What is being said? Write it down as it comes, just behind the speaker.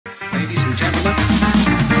ladies and gentlemen.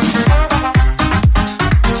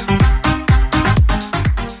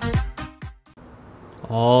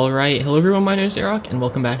 Alright, hello everyone, my name is Arok, and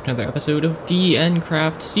welcome back to another episode of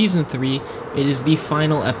DNCraft Season 3. It is the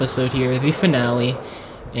final episode here, the finale,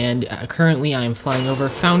 and currently I am flying over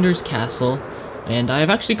Founder's Castle, and I have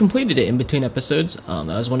actually completed it in between episodes. That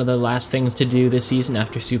was one of the last things to do this season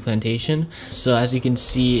after Supplantation. So as you can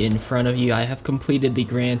see in front of you, I have completed the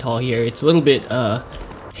Grand Hall here. It's a little bit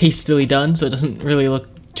hastily done, so it doesn't really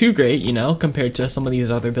look too great, you know, compared to some of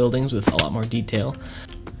these other buildings with a lot more detail.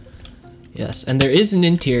 Yes, and there is an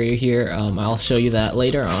interior here. I'll show you that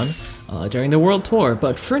later on during the world tour,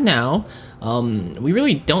 but for now, we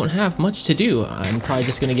really don't have much to do. I'm probably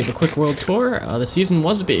just going to give a quick world tour. The season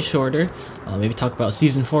was a bit shorter. Maybe talk about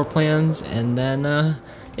Season 4 plans, and then,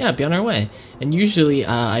 yeah, be on our way. And usually,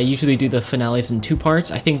 I usually do the finales in 2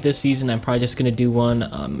 parts. I think this season I'm probably just going to do one.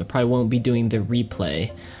 I probably won't be doing the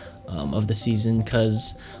replay of the season,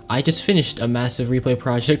 because I just finished a massive replay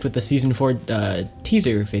project with the Season 4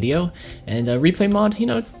 teaser video, and replay mod, you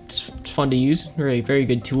know, it's fun to use, very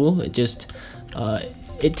good tool. It just,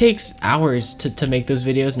 it takes hours to make those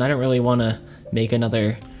videos, and I don't really want to make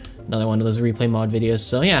another one of those replay mod videos,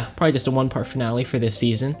 so yeah, probably just a 1-part finale for this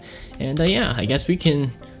season. And yeah, I guess we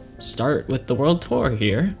can start with the world tour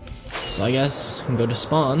here. So I guess we can go to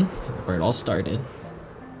Spawn, where it all started.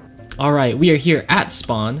 Alright, we are here at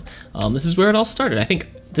Spawn. This is where it all started. I think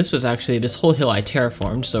this was actually, this whole hill I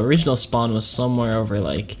terraformed, so original Spawn was somewhere over,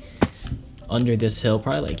 like, under this hill,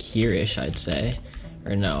 probably like here-ish, I'd say.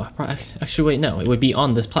 Or no, actually wait, no, it would be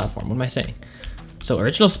on this platform, what am I saying? So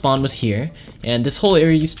original Spawn was here, and this whole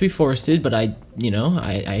area used to be forested, but I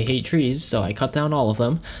hate trees, so I cut down all of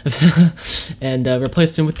them, and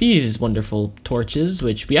replaced them with these wonderful torches,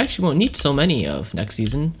 which we actually won't need so many of next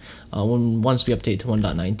season, once we update to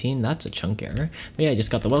 1.19, that's a chunk error. But yeah, I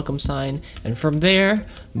just got the welcome sign, and from there,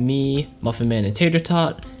 me, Muffin Man, and Tater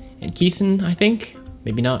Tot, and Keeson, I think?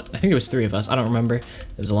 Maybe not. I think it was 3 of us. I don't remember.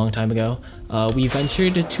 It was a long time ago. We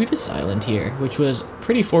ventured to this island here, which was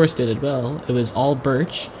pretty forested as well. It was all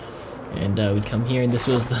birch. And we come here, and this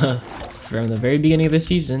was from the very beginning of the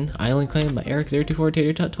season, island claimed by Eric024,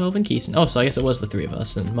 Tater Tot 12, and Keeson. Oh, so I guess it was the 3 of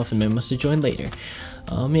us, and Muffin Man must have joined later.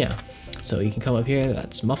 Yeah. So you can come up here.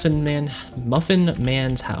 That's Muffin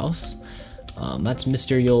Man's house. That's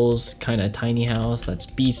Mr. Yole's kind of tiny house. That's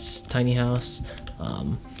Beast's tiny house.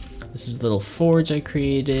 This is the little forge I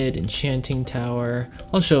created, enchanting tower.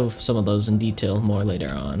 I'll show some of those in detail more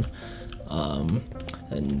later on.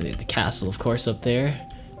 And the castle, of course, up there.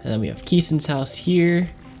 And then we have Keeson's house here.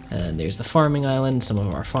 And then there's the farming island, some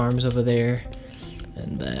of our farms over there.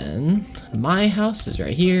 And then my house is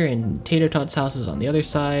right here, and Tater Tot's house is on the other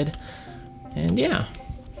side. And yeah.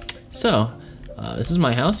 So, this is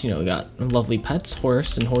my house. You know, we got lovely pets,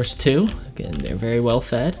 horse and horse 2. Again, they're very well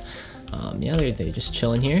fed. Yeah, they're just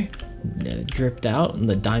chilling here. They're dripped out in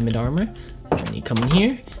the diamond armor. And then you come in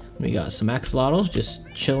here, we got some axolotls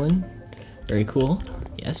just chilling. Very cool.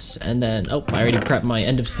 Yes, and then, oh, I already prepped my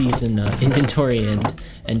end of season inventory and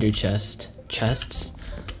ender chests.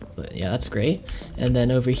 But yeah, that's great. And then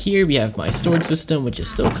over here we have my storage system, which is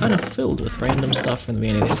still kind of filled with random stuff from the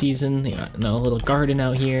beginning of the season. You got a little garden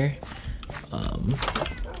out here. And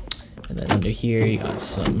then under here you got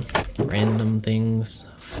some random things.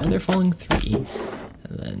 Feather falling 3,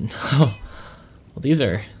 and then well, these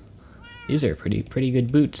are pretty good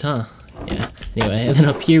boots, huh? Yeah. Anyway, and then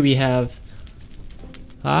up here we have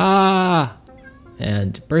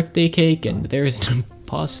and birthday cake, and there's an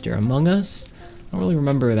imposter among us. I don't really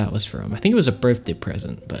remember where that was from. I think it was a birthday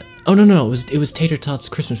present, but oh no, it was Tater Tot's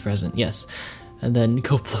Christmas present. Yes. And then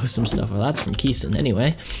go blow some stuff. Well, that's from Keeson.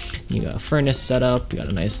 Anyway, you got a furnace set up. You got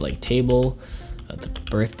a nice like table. The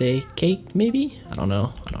birthday cake, maybe? I don't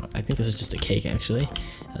know. I think this is just a cake, actually.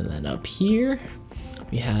 And then up here,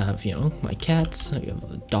 we have, you know, my cats. We have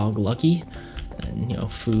a dog Lucky, and, you know,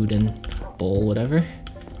 food and bowl, whatever.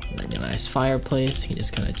 And then a nice fireplace. You can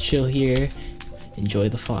just kind of chill here, enjoy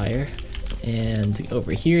the fire. And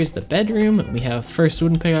over here is the bedroom. We have first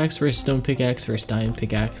wooden pickaxe, first stone pickaxe, first diamond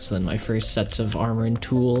pickaxe, then my first sets of armor and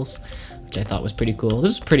tools, which I thought was pretty cool.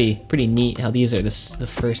 This is pretty neat how these are the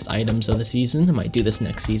first items of the season. I might do this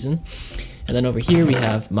next season. And then over here we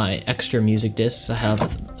have my extra music discs. I have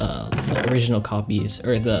the original copies,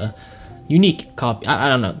 or the unique copy. I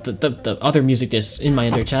don't know, the other music discs in my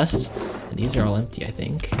ender chest. And these are all empty, I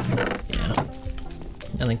think. Yeah.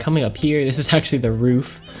 And then coming up here, this is actually the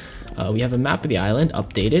roof. We have a map of the island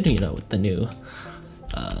updated, you know, with the new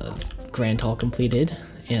Grand Hall completed,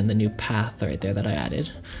 and the new path right there that I added.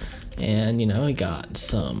 And, you know, we got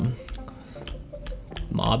some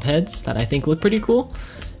mob heads that I think look pretty cool.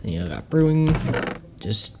 And, you know, got brewing,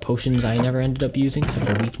 just potions I never ended up using except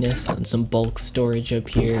for weakness, and some bulk storage up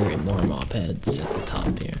here, and more mop heads at the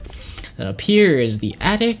top here. And up here is the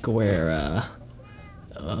attic where,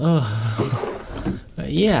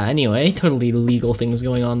 yeah, anyway, totally legal things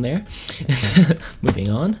going on there. Moving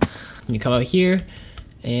on. You come out here,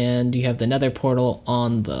 and you have the nether portal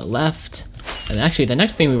on the left. And actually, the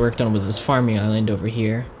next thing we worked on was this farming island over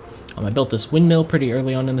here. I built this windmill pretty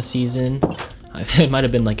early on in the season. It might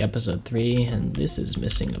have been like episode 3, and this is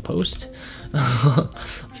missing a post.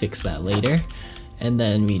 Fix that later. And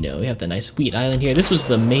then we have the nice wheat island here. This was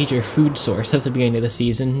the major food source at the beginning of the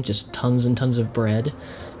season, just tons and tons of bread.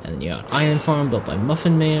 And then you got Iron Farm built by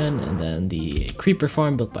Muffin Man, and then the Creeper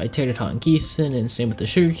Farm built by Tater Tot and Keeson, and same with the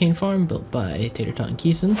Sugarcane Farm built by Tater Tot and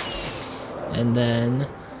Keeson. And then,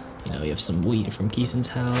 we have some wheat from Keeson's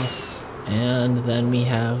house. And then we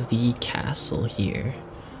have the castle here.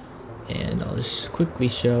 And I'll just quickly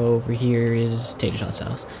show over here is Tater Tot's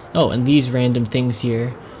house. Oh, and these random things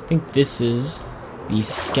here. I think this is the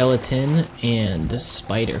skeleton and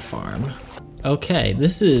spider farm. Okay,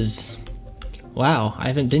 this is... Wow, I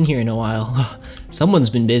haven't been here in a while. Someone's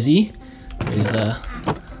been busy. It's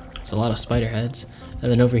a lot of spider heads. And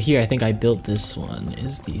then over here, I think I built this one,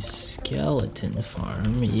 is the skeleton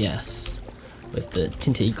farm. Yes, with the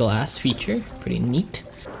tinted glass feature. Pretty neat.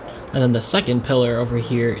 And then the second pillar over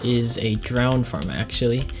here is a drowned farm,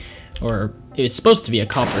 actually. Or, it's supposed to be a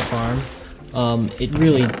copper farm. It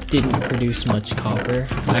really didn't produce much copper.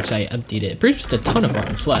 Actually, I emptied it. It produced a ton of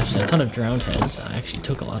rotten flesh and a ton of drowned heads. I actually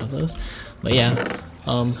took a lot of those. But yeah,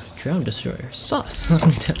 Drowned Destroyer. Sus.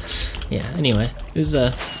 Yeah, anyway, it was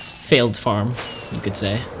a failed farm, you could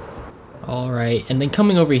say. Alright, and then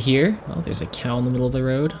coming over here, oh, there's a cow in the middle of the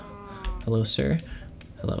road. Hello, sir.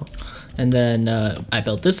 Hello. And then I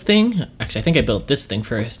built this thing. Actually, I think I built this thing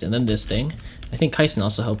first, and then this thing. I think Kyson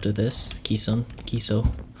also helped with this. Kiso,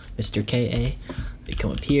 Mr. K.A. They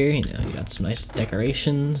come up here, you got some nice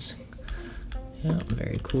decorations. Yeah,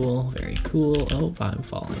 very cool, very cool. Oh, I'm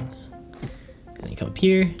falling. And then you come up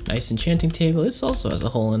here, nice enchanting table. This also has a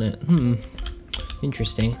hole in it.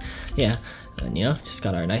 Interesting. Yeah, and just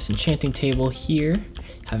got our nice enchanting table here.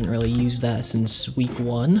 Haven't really used that since week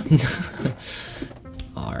 1.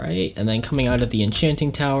 Alright, and then coming out of the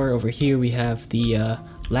enchanting tower, over here we have the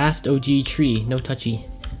last OG tree, no touchy.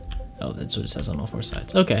 Oh, that's what it says on all 4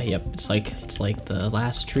 sides. Okay, yep, it's like the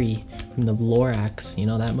last tree from the Lorax,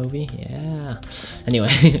 that movie? Yeah.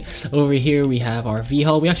 Anyway, over here we have our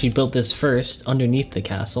V-Hall. We actually built this first underneath the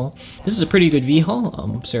castle. This is a pretty good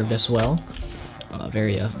V-Hall, served us well.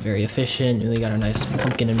 Very efficient. We got our nice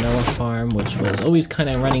pumpkin and melon farm, which was always kind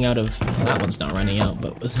of running out of, well, that one's not running out,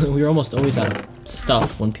 but we were almost always out of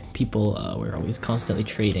stuff when people were always constantly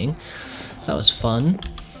trading. So that was fun.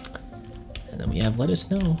 And then we have Let Us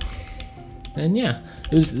Know. And yeah,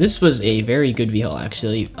 this was a very good V-Hall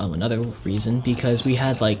actually. Another reason, because we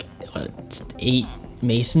had like 8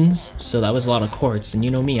 masons, so that was a lot of quartz, and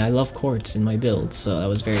you know me, I love quartz in my build, so that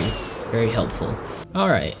was very helpful.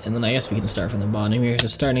 Alright, and then I guess we can start from the bottom here. So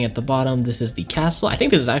starting at the bottom, this is the castle. I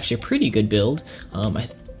think this is actually a pretty good build.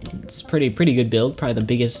 It's pretty good build, probably the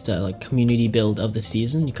biggest like community build of the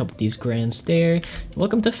season. You come up with these grand stairs.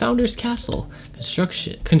 Welcome to Founder's Castle.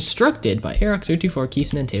 Constructed by Aerox024,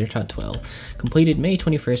 Keeson, and Tater Tot 12. Completed May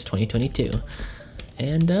 21st, 2022.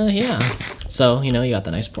 And yeah, so you got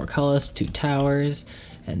the nice portcullis, 2 towers,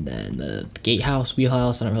 and then the gatehouse,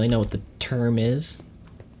 wheelhouse. I don't really know what the term is.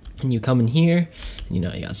 And you come in here, and you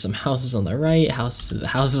got some houses on the right,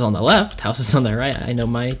 houses on the left, houses on the right. I know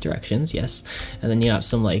my directions, yes. And then you have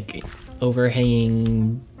some like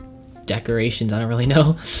overhanging decorations, I don't really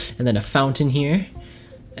know. And then a fountain here,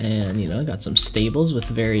 and got some stables with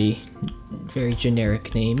very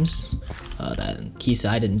generic names. That Keeson,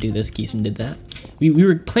 I didn't do this, Keeson did that. We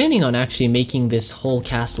were planning on actually making this whole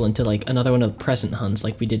castle into like another one of the present hunts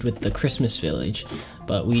like we did with the Christmas village,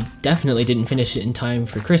 but we definitely didn't finish it in time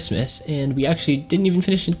for Christmas, and we actually didn't even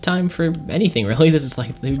finish in time for anything really. This is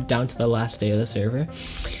like down to the last day of the server,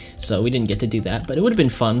 so we didn't get to do that, but it would have been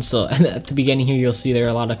fun. So at the beginning here you'll see there are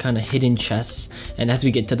a lot of kind of hidden chests, and as we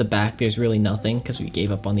get to the back there's really nothing because we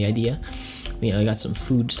gave up on the idea. We got some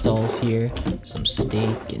food stalls here, some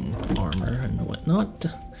steak and armor and whatnot.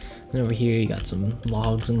 And over here you got some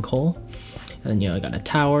logs and coal. And then I got a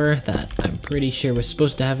tower that I'm pretty sure was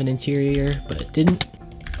supposed to have an interior, but it didn't.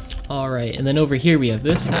 Alright, and then over here we have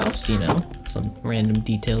this house, some random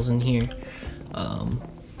details in here.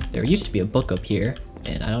 There used to be a book up here,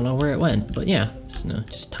 and I don't know where it went, but yeah, it's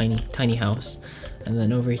just tiny house. And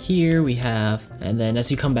then over here we have, and then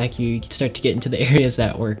as you come back here, you start to get into the areas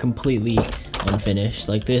that were completely unfinished.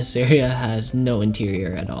 Like, this area has no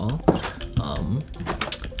interior at all.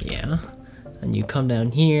 Yeah. And you come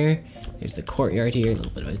down here, there's the courtyard here, a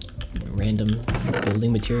little bit of random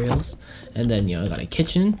building materials. And then, you know, I got a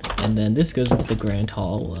kitchen, and then this goes into the grand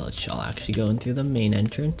hall, which I'll actually go in through the main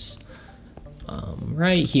entrance.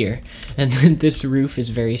 Right here. And then this roof is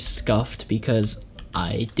very scuffed because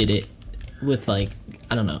I did it with, like,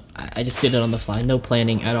 I don't know, I just did it on the fly, no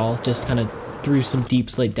planning at all, just kind of threw some deep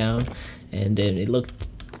slate down, and it looked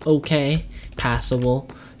okay, passable.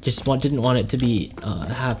 Just didn't want it to be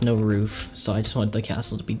have no roof, so I just wanted the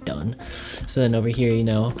castle to be done. So then over here, you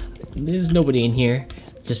know, there's nobody in here,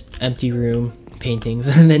 just empty room, paintings,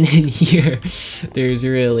 and then in here there's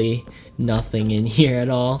really nothing in here at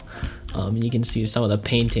all. You can see some of the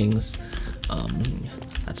paintings,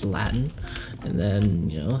 that's Latin, and then,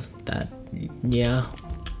 you know, that, yeah.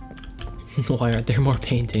 Why aren't there more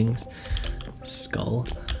paintings? Skull.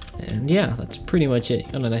 And yeah, that's pretty much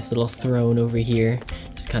it. Got a nice little throne over here.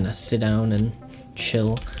 Just kind of sit down and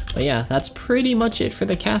chill. But yeah, that's pretty much it for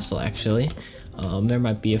the castle, actually. There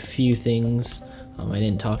might be a few things I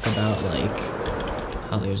didn't talk about,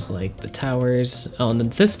 like how there's like the towers. Oh, and then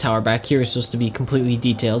this tower back here is supposed to be completely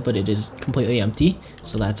detailed, but it is completely empty,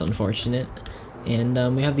 so that's unfortunate.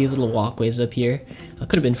 And we have these little walkways up here. It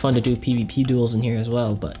could have been fun to do PvP duels in here as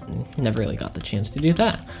well, but never really got the chance to do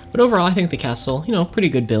that. But overall, I think the castle, you know, pretty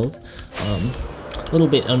good build. A little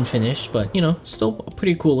bit unfinished, but, you know, still a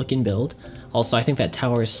pretty cool looking build. Also, I think that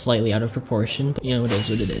tower is slightly out of proportion, but, you know, it is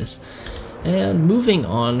what it is. And moving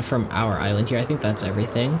on from our island here, I think that's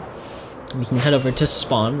everything. We can head over to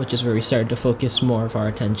Spawn, which is where we started to focus more of our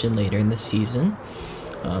attention later in the season.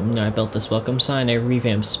 You know, I built this welcome sign, I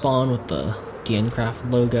revamped Spawn with the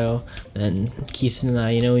DNCraft logo, and Keeson and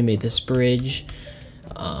I, you know, we made this bridge,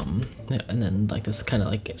 and then like this kind of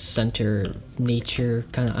like center nature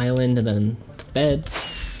kind of island, and then the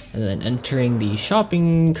beds, and then entering the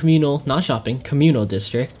communal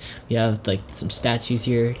district, we have like some statues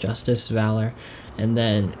here, Justice, Valor, and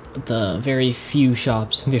then the very few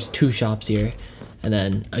shops. There's 2 shops here, and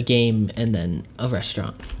then a game, and then a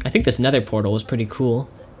restaurant. I think this nether portal was pretty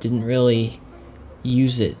cool. Didn't really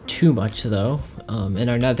use it too much though, and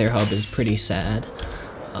our nether hub is pretty sad.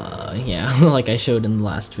 Yeah, like I showed in the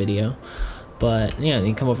last video. But yeah,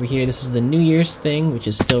 you come over here, this is the New Year's thing, which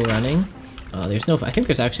is still running. There's no, I think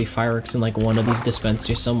there's actually fireworks in like one of these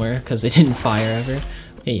dispensers somewhere, because they didn't fire ever.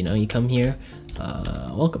 Hey, you know, you come here,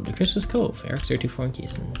 welcome to Christmas Cove, Eric's 024 and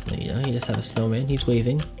Keeson. You know, you just have a snowman, he's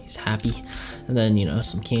waving, he's happy. And then, you know,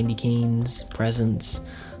 some candy canes, presents.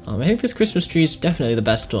 I think this Christmas tree is definitely the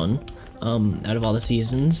best one out of all the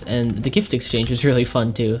seasons, and the gift exchange was really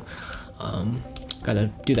fun too.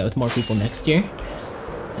 Gotta do that with more people next year.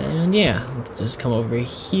 And yeah, just come over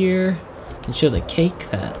here and show the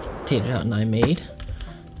cake that Tater Tot and I made.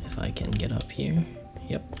 If I can get up here.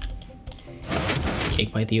 Yep.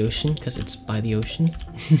 Cake by the ocean, because it's by the ocean.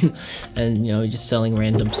 And, you know, just selling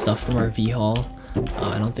random stuff from our V-Haul.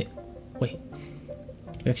 I don't think... Wait.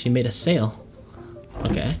 We actually made a sale.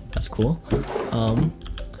 Okay, that's cool. And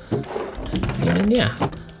yeah,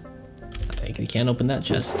 I can't open that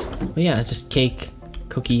chest. But yeah, just cake,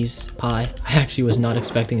 cookies, pie. I actually was not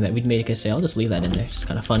expecting that we'd make a sale. I'll just leave that in there. It's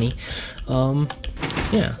kind of funny.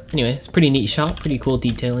 Yeah, anyway, it's a pretty neat shop, pretty cool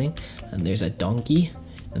detailing. And there's a donkey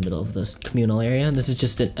in the middle of this communal area. And this is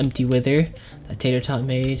just an empty wither that Tater Tot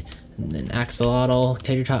made. And then Axolotl,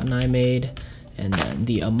 Tater Tot and I made. And then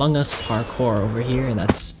the Among Us parkour over here, and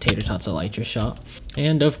that's Tater Tot's Elytra shop.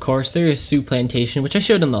 And of course, there is Soup Plantation, which I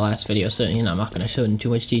showed in the last video, so, you know, I'm not going to show it in too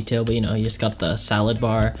much detail, but, you know, you just got the salad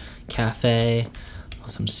bar, cafe,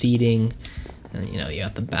 some seating, and, you know, you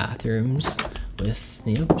got the bathrooms with,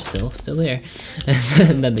 you know, still there.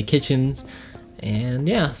 And then the kitchens, and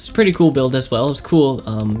yeah, it's a pretty cool build as well. It was cool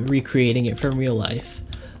recreating it from real life.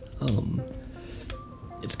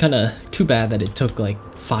 It's kind of too bad that it took like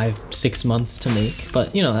 5-6 months to make,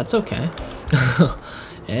 but you know, that's okay.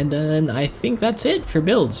 And then I think that's it for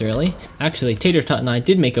builds, really. Actually, Tater Tot and I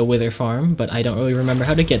did make a wither farm, but I don't really remember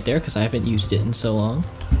how to get there because I haven't used it in so long.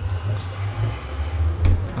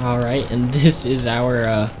 Alright, and this is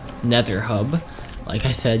our nether hub. Like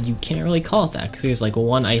I said, you can't really call it that because there's like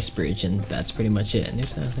one ice bridge and that's pretty much it. And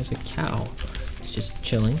there's a cow. It's just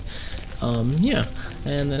chilling. Yeah,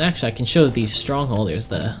 and then actually I can show these stronghold. There's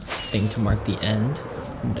the thing to mark the end.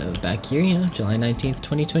 And, back here, you know, July 19th,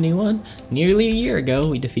 2021, nearly a year ago,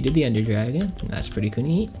 we defeated the Ender Dragon. That's pretty cool.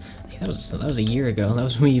 Neat. That was a year ago. That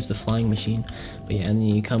was when we used the flying machine. But yeah, and then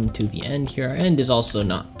you come to the end here. Our end is also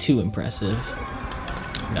not too impressive.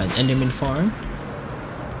 Got an Enderman farm.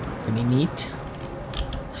 Pretty neat.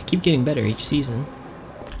 I keep getting better each season.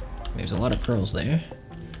 there's a lot of pearls there.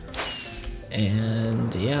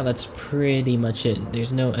 And yeah, that's pretty much it.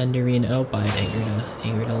 There's no end arena. Oh, I've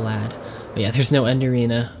angered a lad. But yeah, there's no end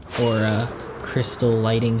arena or crystal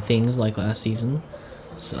lighting things like last season.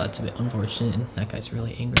 So that's a bit unfortunate. And that guy's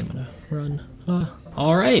really angry. I'm gonna run.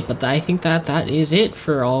 Alright, but I think that is it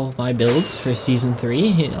for all of my builds for Season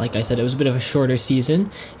 3. Like I said, it was a bit of a shorter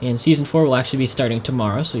season, and Season 4 will actually be starting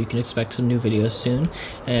tomorrow, so you can expect some new videos soon.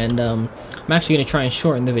 And I'm actually going to try and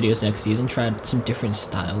shorten the videos next season, try some different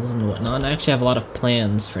styles and whatnot. And I actually have a lot of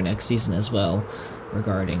plans for next season as well,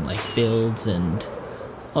 regarding like builds and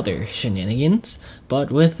other shenanigans.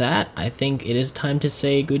 But with that, I think it is time to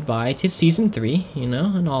say goodbye to Season 3, you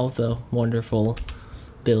know, and all of the wonderful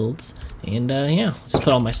builds. And yeah, just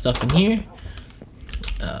put all my stuff in here.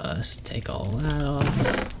 Just take all that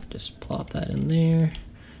off. Just plop that in there.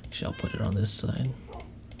 Actually, I'll put it on this side.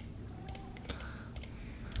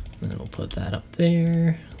 And then we'll put that up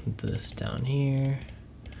there. This down here.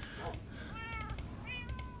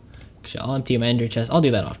 Actually, I'll empty my ender chest. I'll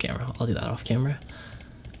do that off camera.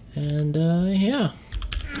 And yeah,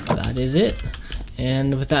 that is it.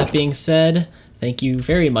 And with that being said, thank you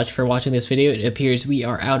very much for watching this video. It appears we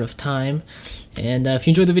are out of time. And if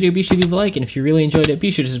you enjoyed the video, be sure to leave a like. And if you really enjoyed it, be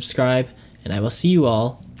sure to subscribe. And I will see you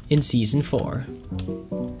all in Season 4.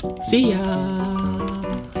 See ya!